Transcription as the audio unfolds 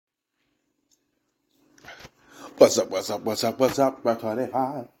What's up? Back to our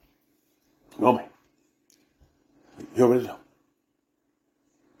high. Oh, man. You already know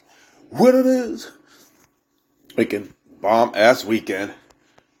what it is. Weekend. Bomb-ass weekend.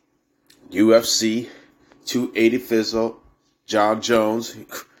 UFC 280 fizzle. Jon Jones.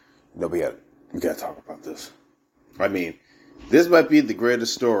 No, we gotta talk about this. I mean, this might be the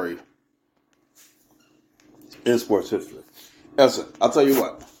greatest story in sports history. Listen, I'll tell you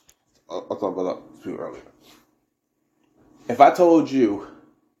what. I'll talk about that too earlier. If I told you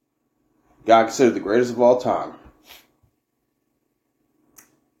God considered the greatest of all time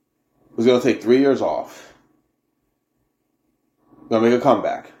was going to take 3 years off, going to make a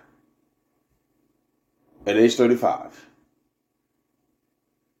comeback at age 35,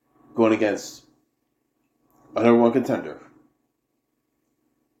 going against a number one contender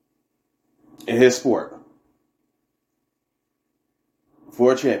in his sport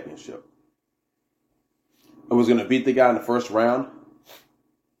for a championship, and was going to beat the guy in the first round,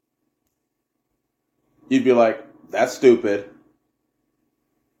 you'd be like, that's stupid.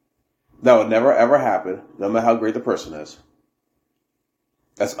 That would never, ever happen, no matter how great the person is.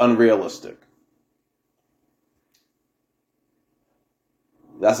 That's unrealistic.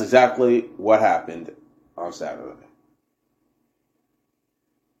 That's exactly what happened on Saturday.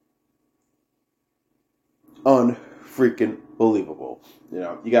 Unfreaking believable. You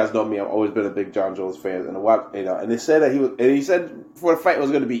know, you guys know me. I've always been a big Jon Jones fan, and they said that he said before the fight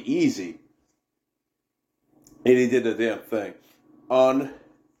was going to be easy, and he did the damn thing.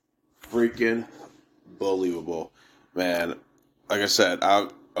 Unfreaking believable, man. Like I said, I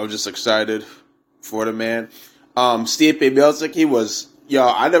was just excited for the man. Stipe Miocic, he was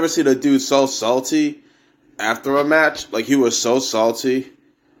I never seen a dude so salty after a match. Like, he was so salty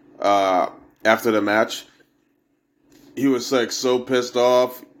after the match. He was like so pissed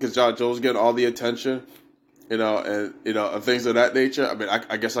off because Jon Jones was getting all the attention, and things of that nature. I mean,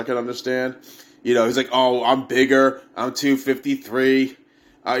 I guess I can understand. He's like, oh, I'm bigger. I'm 253.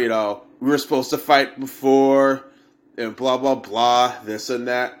 We were supposed to fight before, and blah blah blah. This and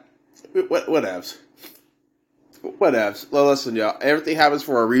that. Whatevs. Well, listen, y'all. Everything happens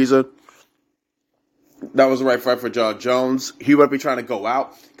for a reason. That was the right fight for Jon Jones. He might be trying to go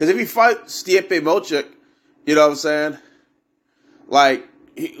out because if he fight Stipe Miocic, you know what I'm saying? Like,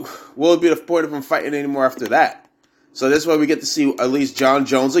 what would be the point of him fighting anymore after that? So this way we get to see at least Jon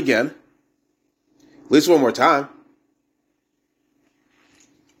Jones again. At least one more time.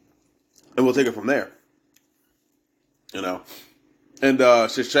 And we'll take it from there. And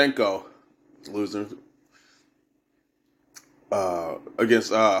Shevchenko losing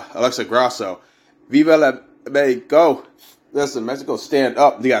against Alexa Grasso. Viva la Mexico. Listen, Mexico, stand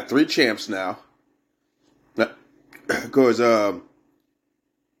up. They got 3 champs now. Because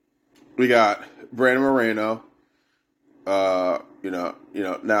we got Brandon Moreno. Now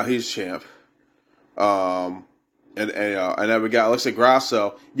he's champ. And then we got Alexa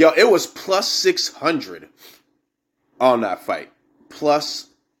Grasso. It was plus 600 on that fight. Plus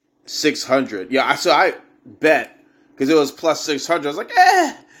 600. So I bet because it was plus 600. I was like,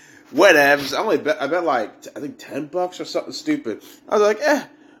 whatevs. I bet like I think $10 or something stupid. I was like,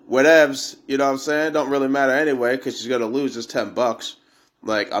 whatevs. You know what I'm saying? Don't really matter anyway because she's gonna lose just $10.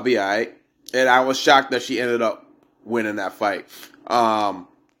 Like, I'll be alright. And I was shocked that she ended up winning that fight.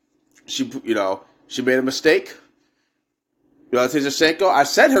 She made a mistake. Tizashenko, I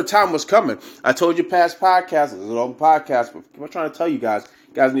said her time was coming. I told you past podcasts. This is an open podcast, but I'm trying to tell you guys.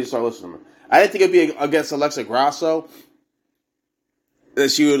 You guys need to start listening to me. I didn't think it'd be against Alexa Grasso that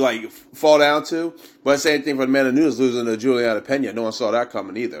she would, like, fall down to. But same thing for Amanda Nunes losing to Juliana Pena. No one saw that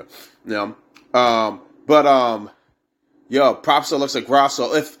coming either. Props to Alexa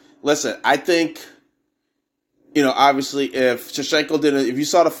Grasso. I think, obviously, if Shevchenko if you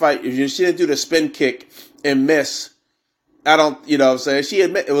saw the fight, she didn't do the spin kick and miss, I don't, what I'm saying? She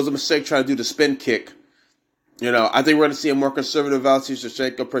admit it was a mistake trying to do the spin kick. I think we're going to see a more conservative Valentina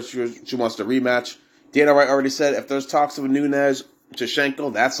Shevchenko. Pretty sure she wants to rematch. Dana White already said if there's talks of Nunes,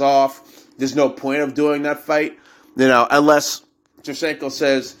 Shevchenko, that's off. There's no point of doing that fight, unless Shevchenko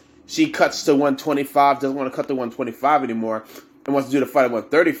says she cuts to 125, doesn't want to cut to 125 anymore, and wants to do the fight at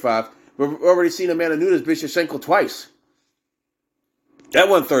 135. We've already seen Amanda Nunes beat Shevchenko twice at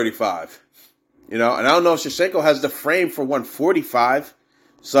 135. And I don't know if Shevchenko has the frame for 145.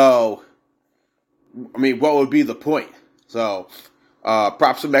 So, I mean, what would be the point? So,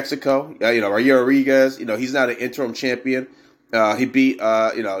 props to Mexico. Raul Rodriguez, he's not an interim champion. He beat,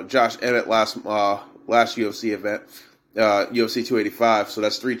 Josh Emmett last UFC event, UFC 285. So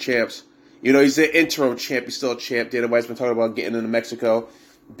that's 3 champs. He's an interim champ. He's still a champ. Dana White's been talking about getting into Mexico,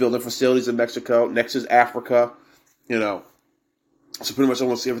 building facilities in Mexico. Next is Africa. You know, so pretty much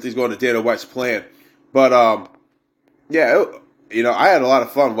almost everything's going to Dana White's plan. But I had a lot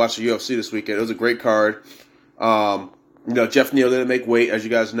of fun watching UFC this weekend. It was a great card. Jeff Neal didn't make weight, as you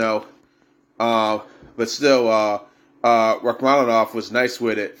guys know, but still, Rachmaninoff was nice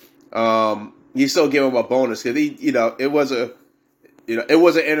with it. He still gave him a bonus because it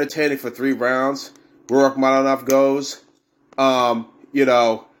wasn't entertaining for 3 rounds where Rachmaninoff goes.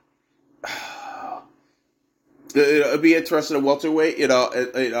 It'd be interesting at welterweight.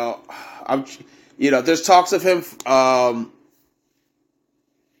 There's talks of him,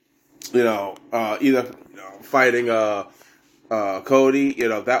 either fighting Cody.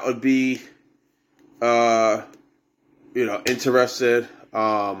 That would be interested.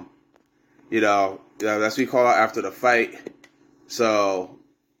 That's what we call out after the fight. So,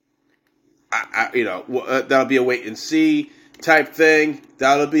 that'll be a wait and see type thing.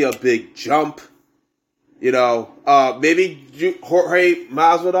 That'll be a big jump. Maybe Jorge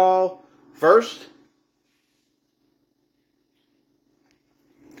Masvidal first.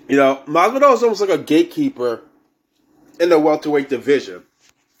 Masvidal is almost like a gatekeeper in the welterweight division.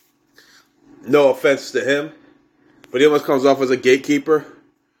 No offense to him, but he almost comes off as a gatekeeper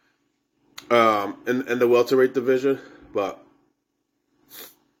in the welterweight division. But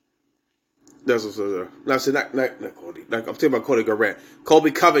that's also not Cody. I'm talking about Cody Garbrandt. Colby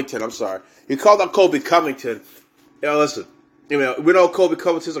Covington. I'm sorry. He called out Colby Covington. Listen. We know Colby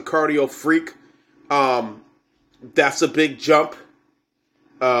Covington's a cardio freak. That's a big jump.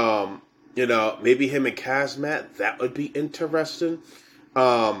 Maybe him and Kazmat, that would be interesting.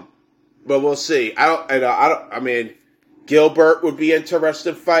 But we'll see. Gilbert would be an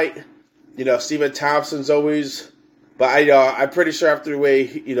interesting fight. Stephen Thompson's always, but I'm pretty sure after the way,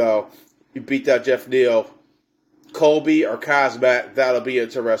 you beat that Jeff Neal, Colby or Kazmat, that'll be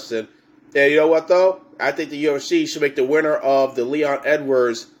interesting. And you know what though? I think the UFC should make the winner of the Leon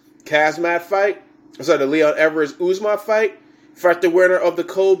Edwards Kazmat fight, the Leon Edwards Usman fight the winner of the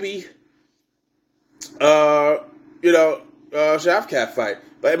Colby, Shavkat fight.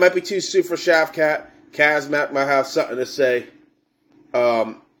 But it might be too soon for Shavkat. Kazmat might have something to say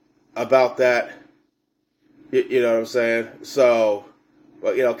about that. You know what I'm saying? So,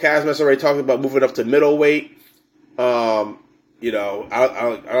 Kazmat's already talking about moving up to middleweight. I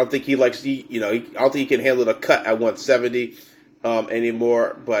don't think he likes I don't think he can handle the cut at 170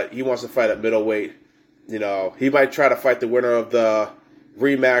 anymore. But he wants to fight at middleweight. He might try to fight the winner of the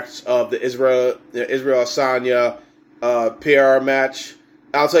rematch of the Israel Adesanya PR match.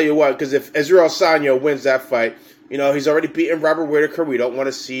 I'll tell you what, because if Israel Adesanya wins that fight, he's already beaten Robert Whittaker. We don't want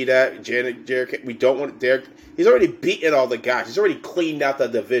to see that. We don't want Derek. He's already beaten all the guys. He's already cleaned out the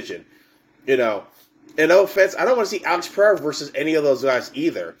division. And no offense, I don't want to see Alex Pereira versus any of those guys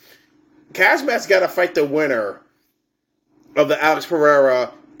either. Kazmat's got to fight the winner of the Alex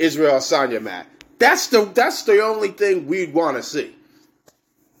Pereira Israel Adesanya match. That's the only thing we'd want to see.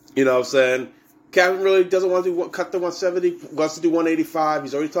 You know what I'm saying? Kevin really doesn't want to cut the 170, wants to do 185.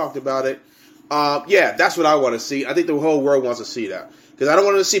 He's already talked about it. That's what I want to see. I think the whole world wants to see that. Because I don't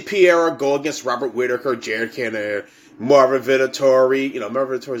want to see Pereira go against Robert Whittaker, Jared Cannonier, Marvin Vittori.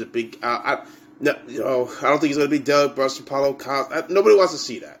 Marvin Vittori's a big... I don't think he's going to be Doug, Buster, Paulo, nobody wants to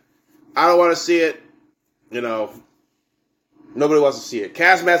see that. I don't want to see it. Nobody wants to see it.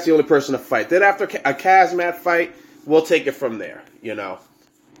 Kazmat's the only person to fight. Then after a Kazmat fight, we'll take it from there.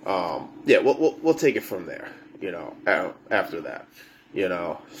 We'll take it from there. After that.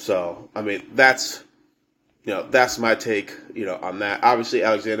 So that's my take. On that. Obviously,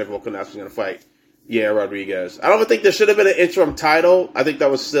 Alexander Volkanovski's going to fight. Rodriguez. I don't even think there should have been an interim title. I think that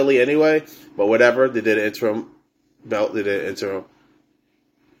was silly anyway. But whatever. They did an interim belt. They did an interim,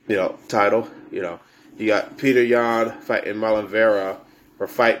 title. You got Peter Yan fighting Marlon Vera for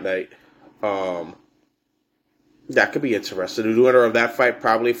Fight Night. That could be interesting. The winner of that fight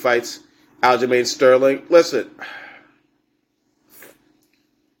probably fights Aljamain Sterling. Listen,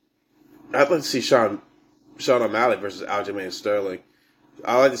 I'd like to see Sean O'Malley versus Aljamain Sterling.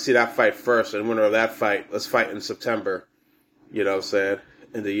 I'd like to see that fight first, and the winner of that fight, let's fight in September. You know what I'm saying?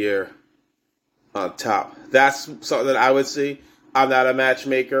 In the year on top. That's something that I would see. I'm not a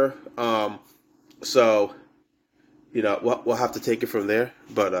matchmaker. So, we'll have to take it from there.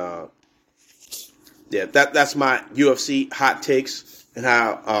 But, that's my UFC hot takes and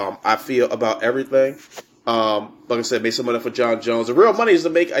how I feel about everything. Like I said, made some money for Jon Jones. The real money is to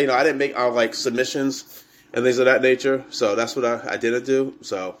make, I didn't make like submissions and things of that nature. So that's what I didn't do.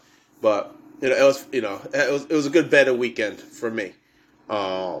 So, but, it was a good betting weekend for me.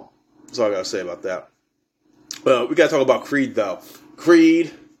 That's all I got to say about that. We got to talk about Creed, though.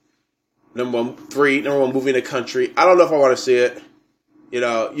 Creed, number one movie in the country. I don't know if I want to see it.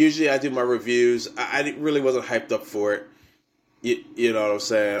 Usually I do my reviews. I really wasn't hyped up for it. You know what I'm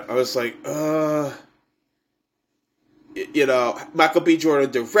saying? I was like, Michael B.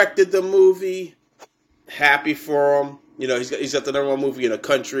 Jordan directed the movie. Happy for him. He's got the number one movie in the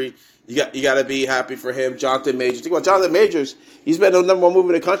country. You got to be happy for him. Jonathan Majors. Think about Jonathan Majors. He's been the number one movie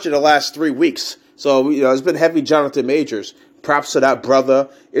in the country the last 3 weeks. So it's been heavy Jonathan Majors. Props to that brother.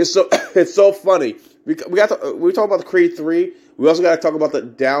 It's so funny. We talk about the Creed 3. We also got to talk about the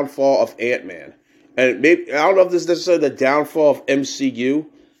downfall of Ant-Man. And maybe I don't know if this is necessarily the downfall of MCU,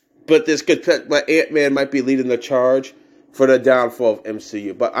 but Ant-Man might be leading the charge for the downfall of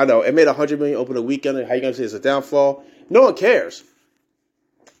MCU. But I know it made $100 million opening weekend. How you gonna say it's a downfall? No one cares.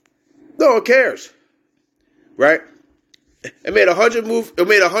 No one cares, right? It made $100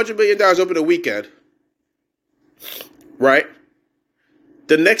 million opening weekend, right?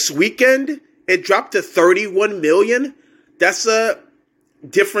 The next weekend it dropped to $31 million. That's a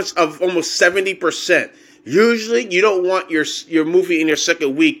difference of almost 70%. Usually, you don't want your movie in your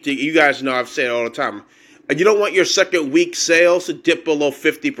second week. You guys know I've said it all the time. You don't want your second week sales to dip below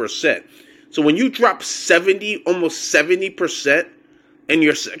 50%. So when you drop almost 70% in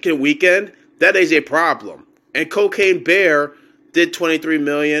your second weekend, that is a problem. And Cocaine Bear did $23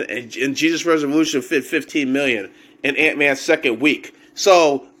 million, and Jesus Revolution fit $15 million in Ant-Man's second week.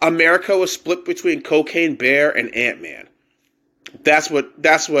 So America was split between Cocaine Bear and Ant-Man. That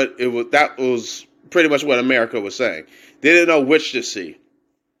was pretty much what America was saying. They didn't know which to see.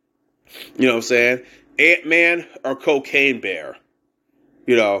 You know what I'm saying? Ant-Man or Cocaine Bear.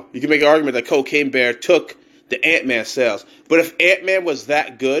 You can make an argument that Cocaine Bear took the Ant-Man sales. But if Ant-Man was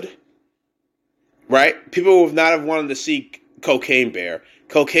that good, right, people would not have wanted to see Cocaine Bear.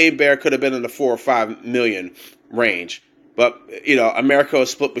 Cocaine Bear could have been in the 4 or 5 million range. But, America was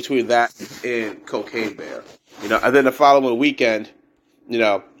split between that and Cocaine Bear. And then the following weekend,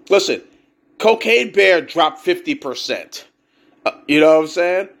 listen, Cocaine Bear dropped 50%. You know what I'm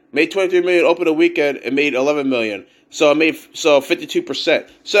saying? Made $23 million open a weekend and made $11 million. So it made 52%.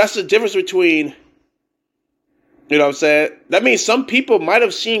 So that's the difference between, you know what I'm saying? That means some people might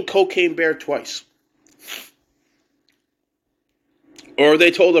have seen Cocaine Bear twice. Or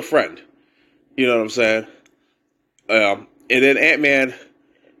they told a friend. You know what I'm saying? And then Ant-Man,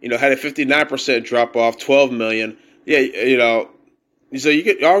 had a 59% drop off, $12 million. Yeah, so you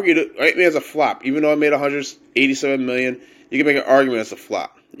could argue that Ant-Man's a flop. Even though it made $187 million, you can make an argument it's a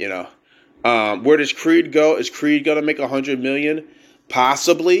flop, Where does Creed go? Is Creed going to make $100 million?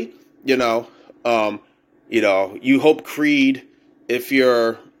 Possibly, you hope Creed, if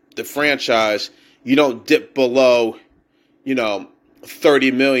you're the franchise, you don't dip below,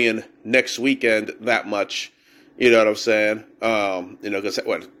 $30 million next weekend that much. You know what I'm saying? Because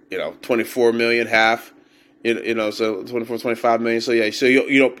 24 million, half, so 24, 25 million. So yeah, so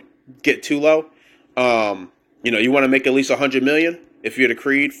you don't get too low. You want to make at least 100 million if you're the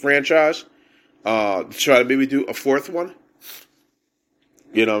Creed franchise. Try to maybe do a fourth one.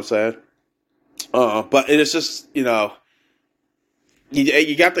 You know what I'm saying? But it's just, you got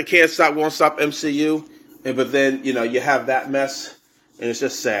the can't stop, won't stop MCU, but then, you have that mess, and it's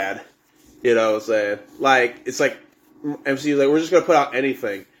just sad. You know what I'm saying? Like, it's like, MCU's like, we're just going to put out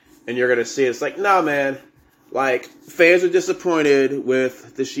anything, and you're going to see it. It's like, nah, man. Like, fans are disappointed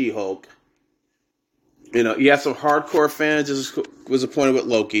with the She-Hulk. You have some hardcore fans disappointed with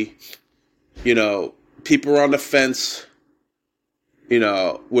Loki. People are on the fence,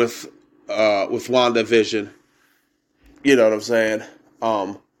 with WandaVision. You know what I'm saying?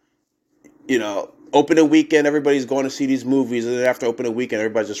 Opening weekend, everybody's going to see these movies, and then after opening weekend,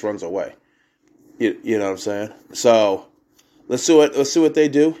 everybody just runs away. You know what I'm saying? So let's see what they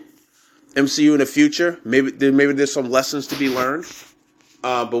do. MCU in the future, maybe there's some lessons to be learned.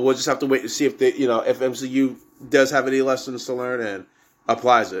 But we'll just have to wait to see if if MCU does have any lessons to learn and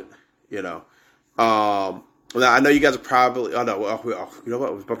applies it. Now I know you guys are probably. Oh no, you know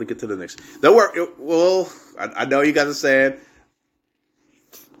what? We're about to get to the Knicks. Don't worry. Well, I know you guys are saying.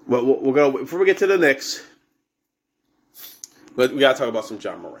 But we'll go before we get to the Knicks. But we gotta talk about some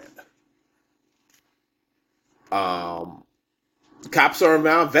John Morant. Cops are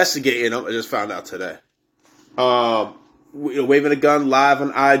now investigating him. I just found out today. Waving a gun live on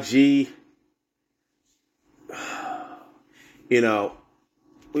IG.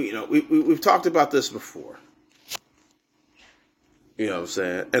 We've talked about this before. You know what I'm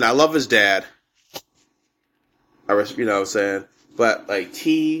saying? And I love his dad. You know what I'm saying? But, like,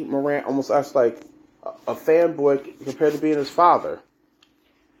 T. Morant almost acts like a fanboy compared to being his father.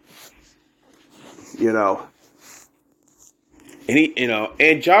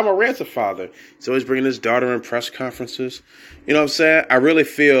 And John Morant's a father. He's always bringing his daughter in press conferences. You know what I'm saying? I really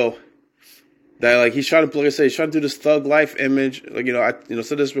feel that, like, he's trying to, like I say, he's trying to do this thug life image. Like, I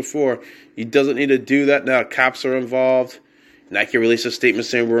said this before. He doesn't need to do that now. Cops are involved. Nike released a statement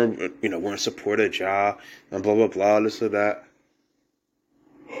saying we're in support of Ja and blah, blah, blah, this or that.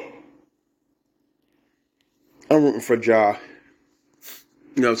 I'm rooting for Ja.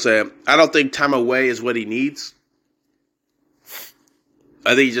 You know what I'm saying? I don't think time away is what he needs.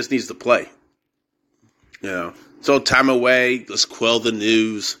 I think he just needs to play. So time away, let's quell the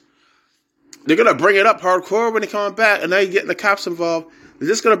news. They're going to bring it up hardcore when they come back, and now you're getting the cops involved. They're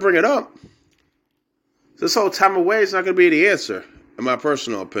just going to bring it up. This whole time away is not going to be the answer, in my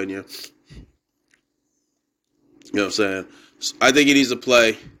personal opinion. You know what I'm saying? So I think he needs to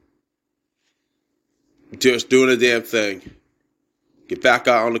play. Just doing a damn thing. Get back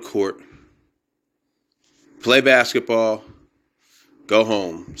out on the court. Play basketball. Go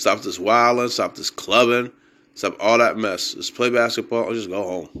home. Stop this wilding. Stop this clubbing. Stop all that mess. Just play basketball and just go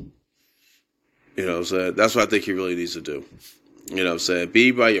home. You know what I'm saying? That's what I think he really needs to do. You know what I'm saying? Be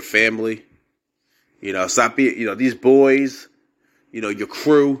by your family. Stop being, these boys, your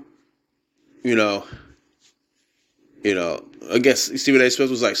crew, I guess Stephen A. Smith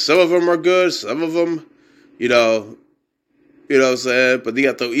was like, some of them are good, some of them, you know what I'm saying? But you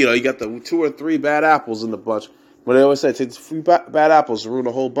got the 2 or 3 bad apples in the bunch. But they always say, take the 3 bad apples to ruin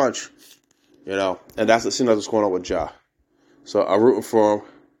a whole bunch, and that's it seems like what's going on with Ja. So I'm rooting for him.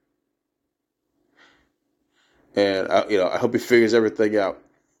 And, I hope he figures everything out.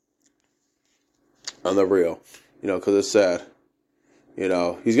 On the real, because it's sad. He's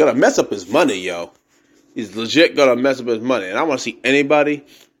going to mess up his money, yo. He's legit going to mess up his money. And I want to see anybody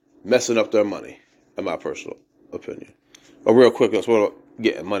messing up their money, in my personal opinion. But real quick, let's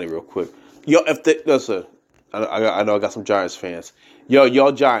get money real quick. Yo, listen, I know I got some Giants fans. Yo,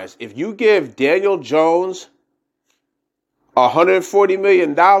 y'all Giants, if you give Daniel Jones $140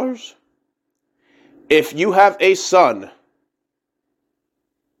 million, if you have a son,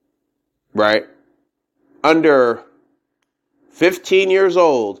 right, under 15 years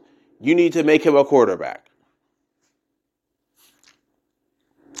old, you need to make him a quarterback.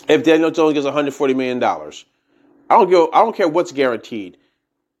 If Daniel Jones gets $140 million, I don't care what's guaranteed.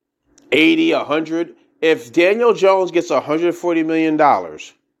 80, 100. If Daniel Jones gets $140 million,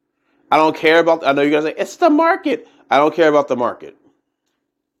 I don't care about, I know you're going to say, it's the market. I don't care about the market.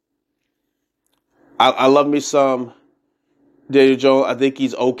 I love me some Daniel Jones. I think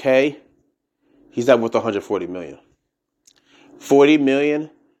he's okay. He's not worth $140 million. $40 million,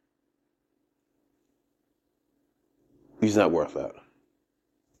 he's not worth that.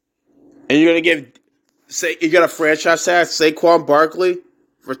 And you're going to you got a franchise tag, Saquon Barkley,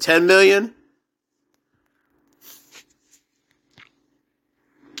 for $10 million?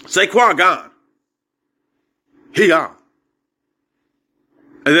 Saquon gone. He gone.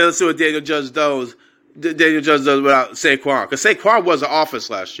 And then let's see what Daniel Jones does without Saquon. Because Saquon was an offense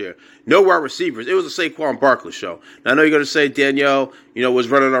last year. No wide receivers. It was a Saquon Barkley show. Now, I know you're going to say Danielle, was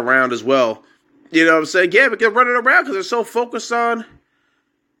running around as well. You know what I'm saying? Yeah, but they're running around because they're so focused on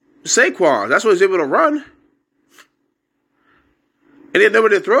Saquon. That's what he's able to run. And they had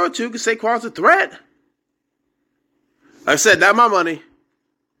nobody to throw it to because Saquon's a threat. Like I said, not my money.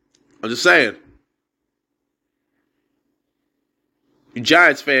 I'm just saying. You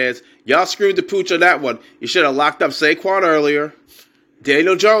Giants fans, y'all screwed the pooch on that one. You should have locked up Saquon earlier,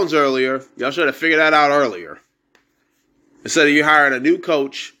 Daniel Jones earlier. Y'all should have figured that out earlier. Instead of you hiring a new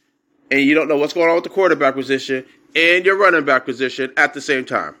coach and you don't know what's going on with the quarterback position and your running back position at the same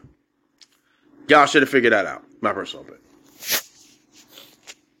time. Y'all should have figured that out. My personal opinion.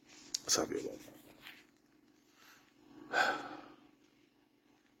 That's how I feel about that.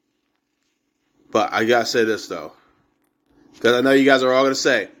 But I gotta say this though. Because I know you guys are all going to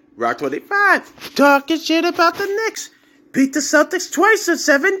say, Rock 25, talking shit about the Knicks. Beat the Celtics twice in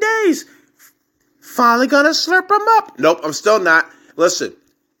 7 days. Finally going to slurp them up. Nope, I'm still not. Listen.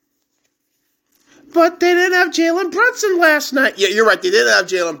 But they didn't have Jalen Brunson last night. Yeah, you're right. They didn't have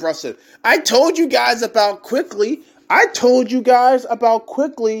Jalen Brunson. I told you guys about Quickly.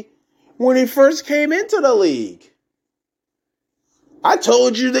 When he first came into the league. I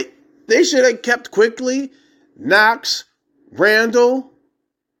told you that they should have kept Quickly, Knox, Randall,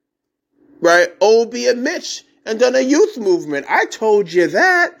 right, Obi and Mitch, and done a youth movement. I told you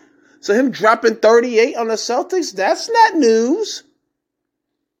that. So him dropping 38 on the Celtics, that's not news.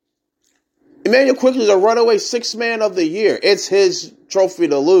 Emmanuel Quickly is a runaway 6th man of the year. It's his trophy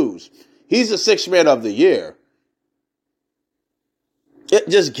to lose. He's the 6th man of the year.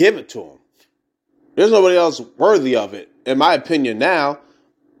 Just give it to him. There's nobody else worthy of it in my opinion now,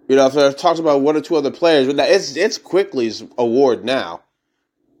 if there talks about one or two other players, but it's Quickly's award now.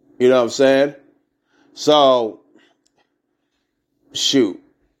 You know what I'm saying? So, shoot.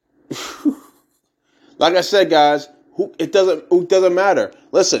 Like I said, guys, it doesn't matter.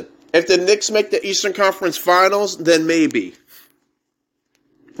 Listen, if the Knicks make the Eastern Conference Finals, then maybe.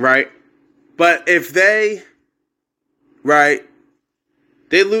 Right? But if they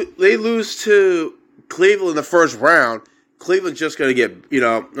lose to Cleveland in the first round, Cleveland's just going to get,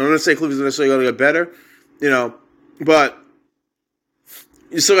 I'm going to say Cleveland's necessarily going to get better, but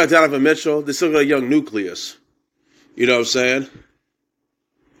you still got Donovan Mitchell. They still got a young nucleus. You know what I'm saying?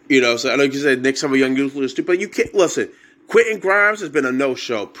 So I know you said Knicks have a young nucleus too, but you can't, listen, Quentin Grimes has been a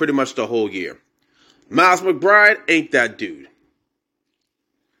no-show pretty much the whole year. Miles McBride ain't that dude.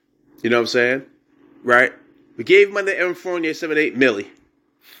 You know what I'm saying? Right? We gave him under Evan Fournier 7-8 milli.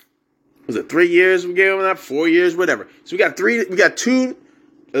 Was it 3 years we gave him that? 4 years, whatever. So we got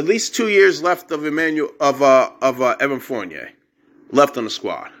at least 2 years left of Evan Fournier left on the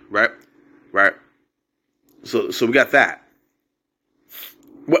squad, right? Right. So we got that.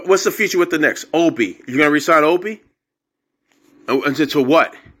 What's the future with the Knicks? Obi. You gonna resign Obi? To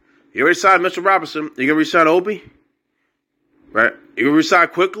what? You already signed Mitchell Robinson. You gonna resign Obi? Right? You gonna resign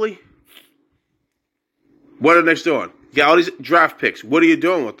Quickly? What are the Knicks doing? You got all these draft picks. What are you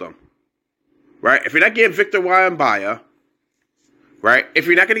doing with them? Right? If you're not getting Victor Wembanyama, right? If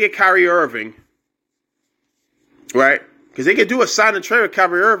you're not going to get Kyrie Irving, right? Because they could do a sign and trade with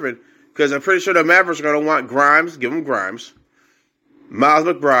Kyrie Irving, because I'm pretty sure the Mavericks are going to want Grimes. Give them Grimes. Miles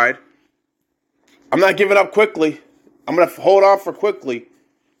McBride. I'm not giving up Quickly. I'm going to hold on for Quickly.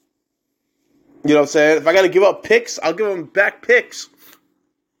 You know what I'm saying? If I got to give up picks, I'll give them back picks.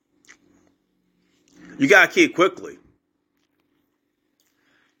 You got to keep Quickly.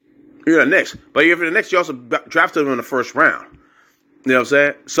 You're the Knicks. But if you're the Knicks, you also drafted them in the first round. You know what I'm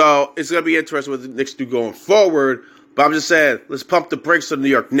saying? So it's going to be interesting what the Knicks do going forward. But I'm just saying, let's pump the brakes on the New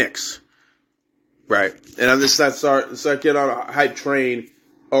York Knicks. Right? And I'm just start getting on a hype train.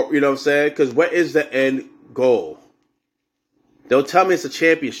 Or, you know what I'm saying? Because what is the end goal? They'll tell me it's a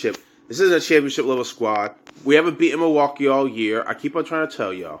championship. This isn't a championship level squad. We haven't beaten Milwaukee all year. I keep on trying to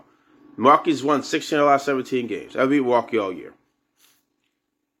tell y'all. Milwaukee's won 16 of the last 17 games. I've beat Milwaukee all year.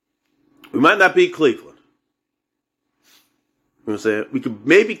 We might not beat Cleveland. You know what I'm saying? We could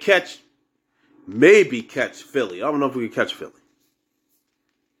maybe catch Philly. I don't know if we can catch Philly.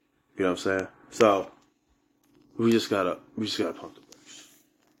 You know what I'm saying? So we just gotta pump the brakes.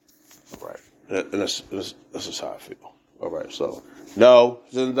 All right. And that's just how I feel. All right. So no,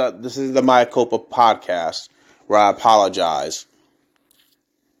 this is the Maya Copa podcast where I apologize.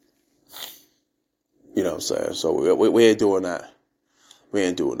 You know what I'm saying? So we ain't doing that. We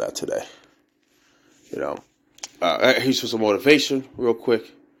ain't doing that today. Here's for some motivation, real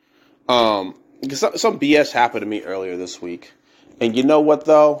quick. Because some BS happened to me earlier this week. And you know what,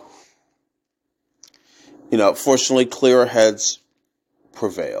 though? Fortunately, clearer heads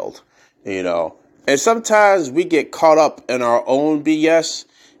prevailed. And sometimes we get caught up in our own BS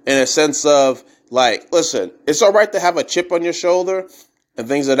in a sense of, like, listen, it's all right to have a chip on your shoulder and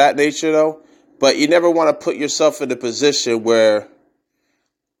things of that nature, though. But you never want to put yourself in a position where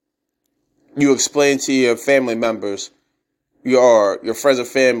you explain to your family members, your friends and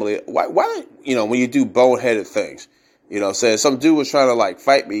family, why when you do boneheaded things. You know what I'm saying? Some dude was trying to,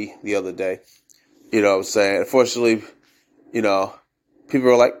 fight me the other day. You know what I'm saying? Unfortunately, people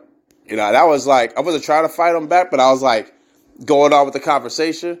were like, that was I wasn't trying to fight him back, but I was going on with the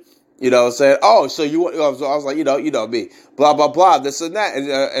conversation. You know what I'm saying? Oh, so I was like, me, blah, blah, blah, this and that.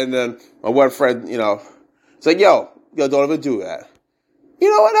 And then my one friend, it's like, yo, don't even do that. You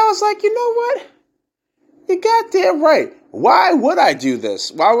know what? I was like, you know what? You're goddamn right. Why would I do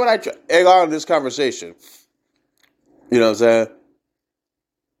this? Why would I egg on this conversation? You know what I'm saying?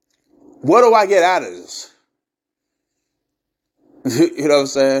 What do I get out of this? You know what I'm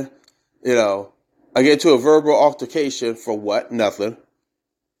saying? I get into a verbal altercation for what? Nothing.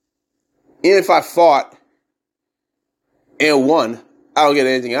 Even if I fought and won, I don't get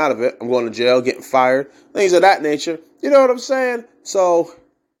anything out of it. I'm going to jail, getting fired, things of that nature. You know what I'm saying? So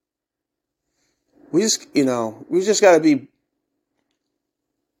we just got to be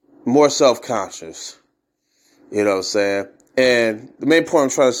more self-conscious. You know what I'm saying? And the main point I'm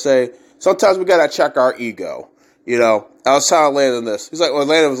trying to say, sometimes we got to check our ego. I was telling Landon this. He's like,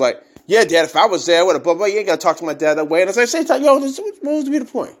 Landon was like, yeah, Dad, if I was there, I would have, blah, blah, you ain't got to talk to my dad that way. And I was like, what would be the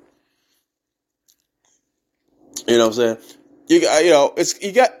point? You know what I'm saying?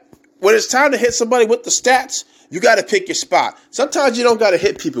 When it's time to hit somebody with the stats, you got to pick your spot. Sometimes you don't got to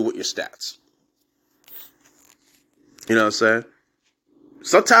hit people with your stats. You know what I'm saying?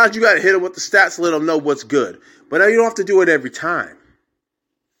 Sometimes you got to hit them with the stats to let them know what's good. But now you don't have to do it every time.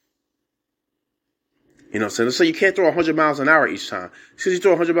 You know what I'm saying? So you can't throw 100 miles an hour each time. Because you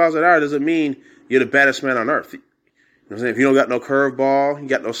throw 100 miles an hour doesn't mean you're the baddest man on earth. You know what I'm saying? If you don't got no curveball, you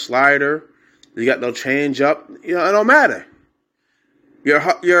got no slider, you got no change up, it don't matter. Your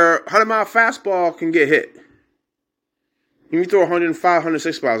 100-mile fastball can get hit. If you throw 105,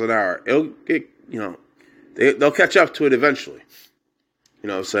 106 miles an hour, it'll get, they'll catch up to it eventually. You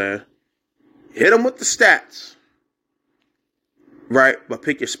know what I'm saying? Hit them with the stats. Right? But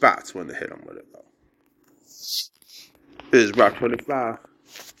pick your spots when to hit them with it, though. This is Rock 25.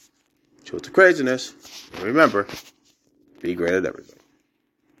 Chill to craziness. And remember, be great at everything.